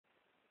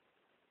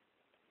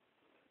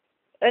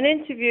an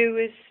interview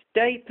with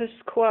Stapuss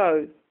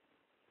Quo.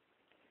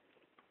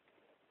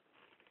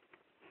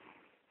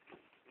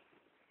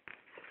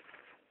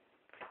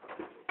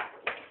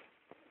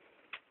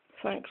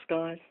 Thanks,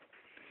 guys.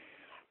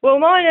 Well,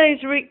 my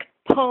name's Rick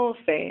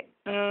Parfit,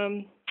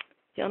 and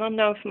I'm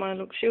known for my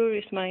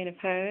luxurious mane of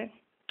hair.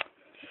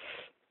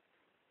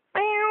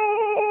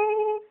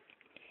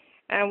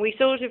 And we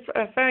sort of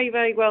are very,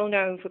 very well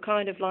known for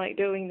kind of like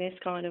doing this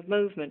kind of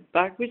movement,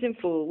 backwards and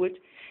forwards,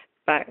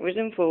 backwards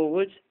and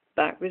forwards,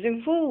 backwards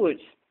and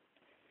forwards.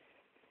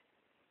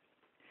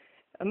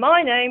 And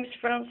my name's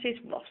Francis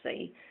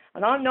Bossy,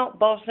 and I'm not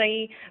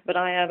bossy, but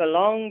I have a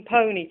long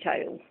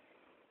ponytail.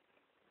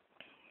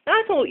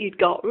 I thought you'd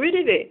got rid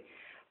of it.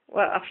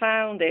 Well, I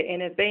found it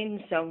in a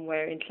bin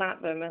somewhere in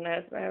Clapham, and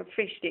I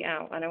fished it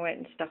out, and I went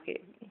and stuck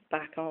it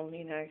back on,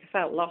 you know. I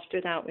felt lost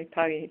without my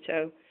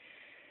ponytail.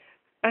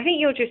 I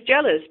think you're just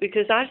jealous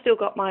because I've still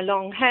got my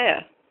long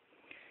hair.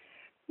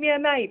 Yeah,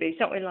 maybe,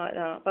 something like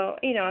that. But,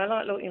 you know, I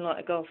like looking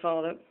like a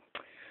godfather.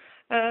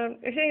 The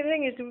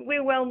thing is,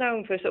 we're well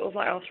known for sort of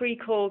like our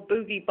 3-chord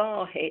boogie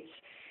bar hits,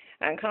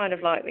 and kind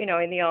of like, you know,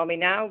 in the army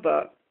now,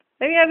 but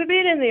have you ever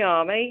been in the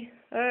army?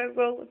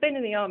 Well, I've been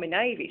in the Army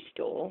Navy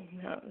store.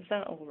 Is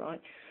that all right?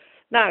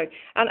 No,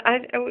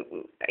 and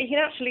you can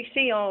actually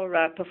see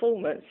our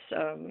performance,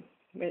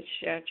 which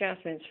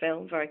Jasmine's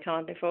filmed very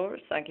kindly for us.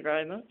 Thank you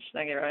very much.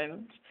 Thank you very much.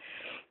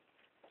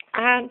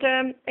 And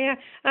yeah,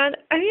 and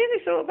have you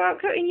ever thought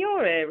about cutting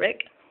your hair,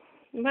 Rick?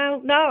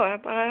 Well, no,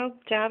 I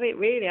hope to have it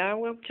really. I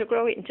hope to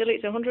grow it until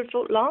it's 100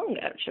 foot long,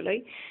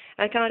 actually,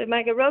 and kind of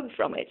make a rug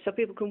from it so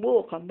people can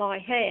walk on my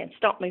hair and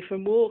stop me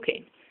from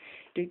walking.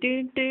 Do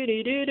do do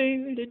do do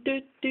do do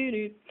do do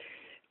do.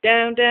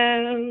 Down,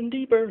 down,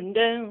 deeper and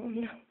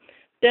down.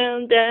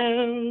 Down,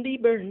 down,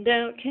 deeper and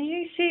down. Can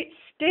you sit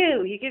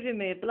still? You're giving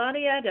me a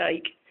bloody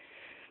headache.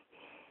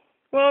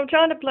 Well, I'm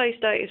trying to play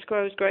Status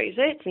Quo's greatest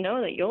hits. Know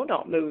that you're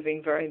not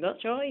moving very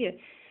much, are you?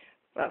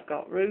 Well, I've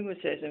got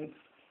rheumatism.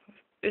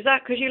 Is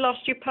that because you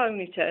lost your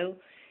ponytail?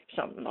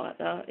 Something like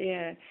that,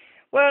 yeah.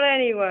 Well,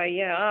 anyway,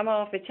 yeah, I'm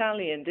half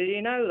Italian. Did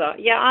you know that?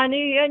 Yeah, I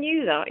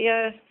knew that.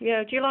 Yeah,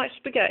 yeah. Do you like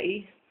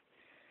spaghetti?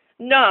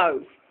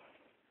 No.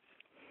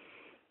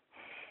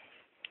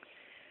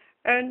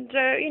 And,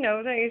 you know,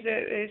 the thing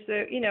is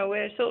that, you know,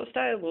 we're sort of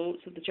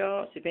stalwarts of the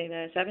charts. We've been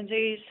there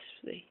 70s,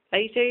 the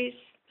 80s,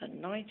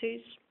 and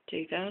 90s,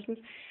 2000s.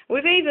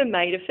 We've even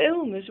made a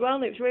film as well,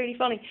 and it was really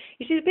funny.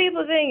 You see,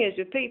 the thing is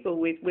with people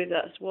with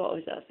us,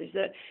 is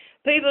that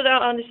people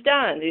don't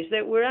understand is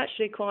that we're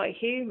actually quite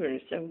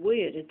humorous and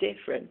weird and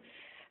different.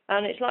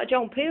 And it's like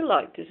John Peel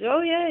liked us.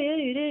 Oh, yeah,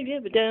 you did, yeah,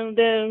 but down,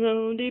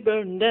 down, deeper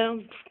and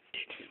down.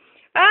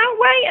 Oh,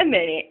 wait a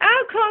minute.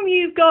 How come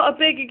you've got a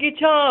bigger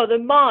guitar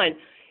than mine?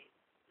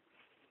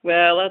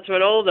 Well, that's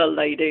what all the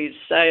ladies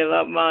say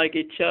about my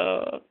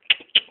guitar.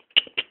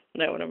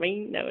 Know what I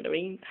mean? Know what I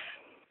mean?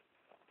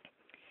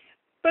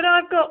 But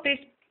I've got this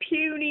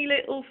puny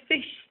little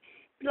fish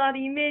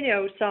bloody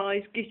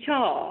minnow-sized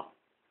guitar.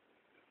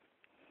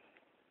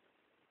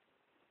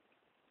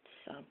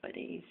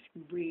 Somebody's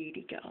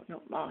really got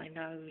up my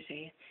nose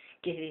here,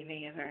 giving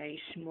me a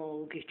very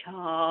small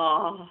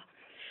guitar.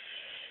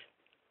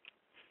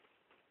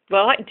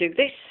 Well, I can do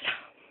this.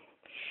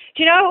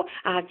 Do you know,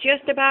 I've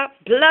just about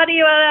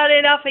bloody well had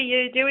enough of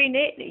you doing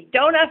it. You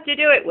don't have to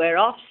do it. We're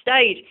off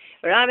stage.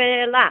 We're having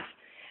a laugh.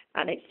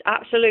 And it's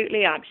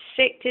absolutely, I'm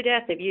sick to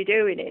death of you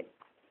doing it.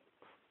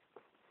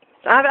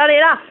 So I've had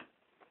enough.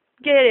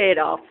 Get it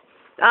off.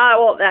 I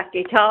want that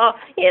guitar.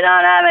 You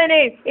don't have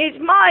any. It's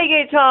my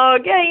guitar.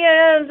 Get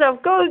your hands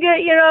off. Go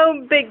get your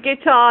own big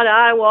guitar.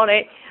 I want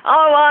it.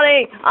 I want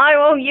it. I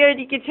want your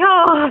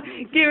guitar.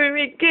 Give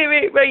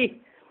it me.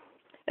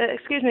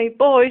 Excuse me,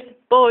 boys.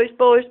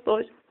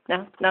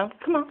 No,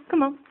 come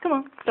on,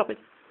 stop it.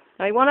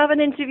 I want to have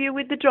an interview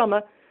with the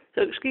drummer,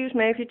 so excuse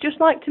me, if you'd just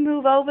like to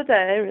move over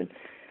there and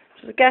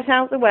sort of get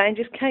out of the way and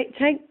just take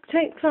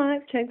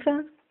 5,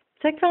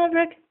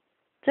 Rick,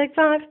 take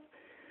 5.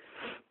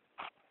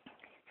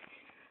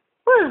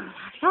 Well,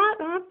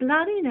 I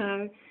bloody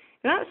know.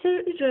 You're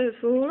absolutely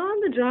dreadful.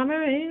 I'm the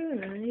drummer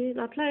here,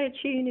 I play a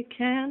tune you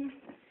can.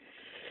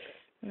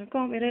 I've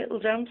got my little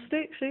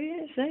drumstick,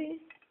 see?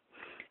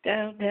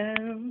 Down,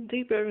 down,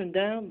 deeper and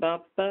down,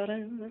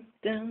 down,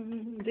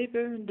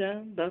 deeper and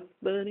down,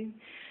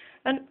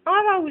 And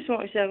I've always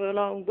wanted to have a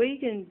long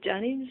week in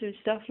Denims and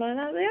stuff like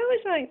that. They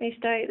always make me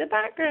stay at the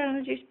background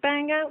and just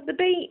bang out the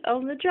beat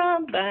on the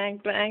drum. Bang,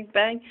 bang,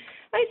 bang.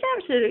 It's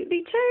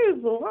absolutely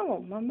terrible. I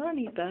want my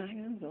money back.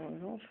 I'm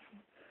going off.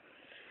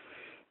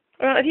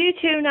 Right, have you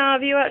two now,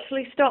 have you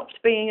actually stopped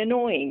being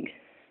annoying?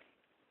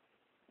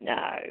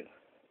 No.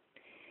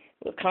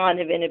 We're kind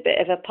of in a bit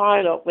of a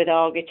pile-up with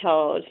our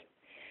guitars.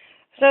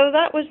 So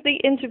that was the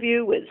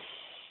interview with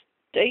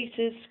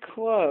Status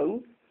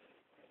Quo.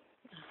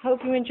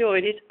 Hope you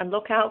enjoyed it, and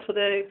look out for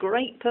the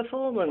great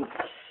performance.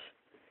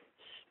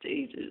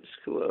 Status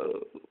Quo.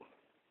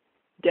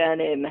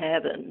 Denim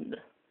Heaven.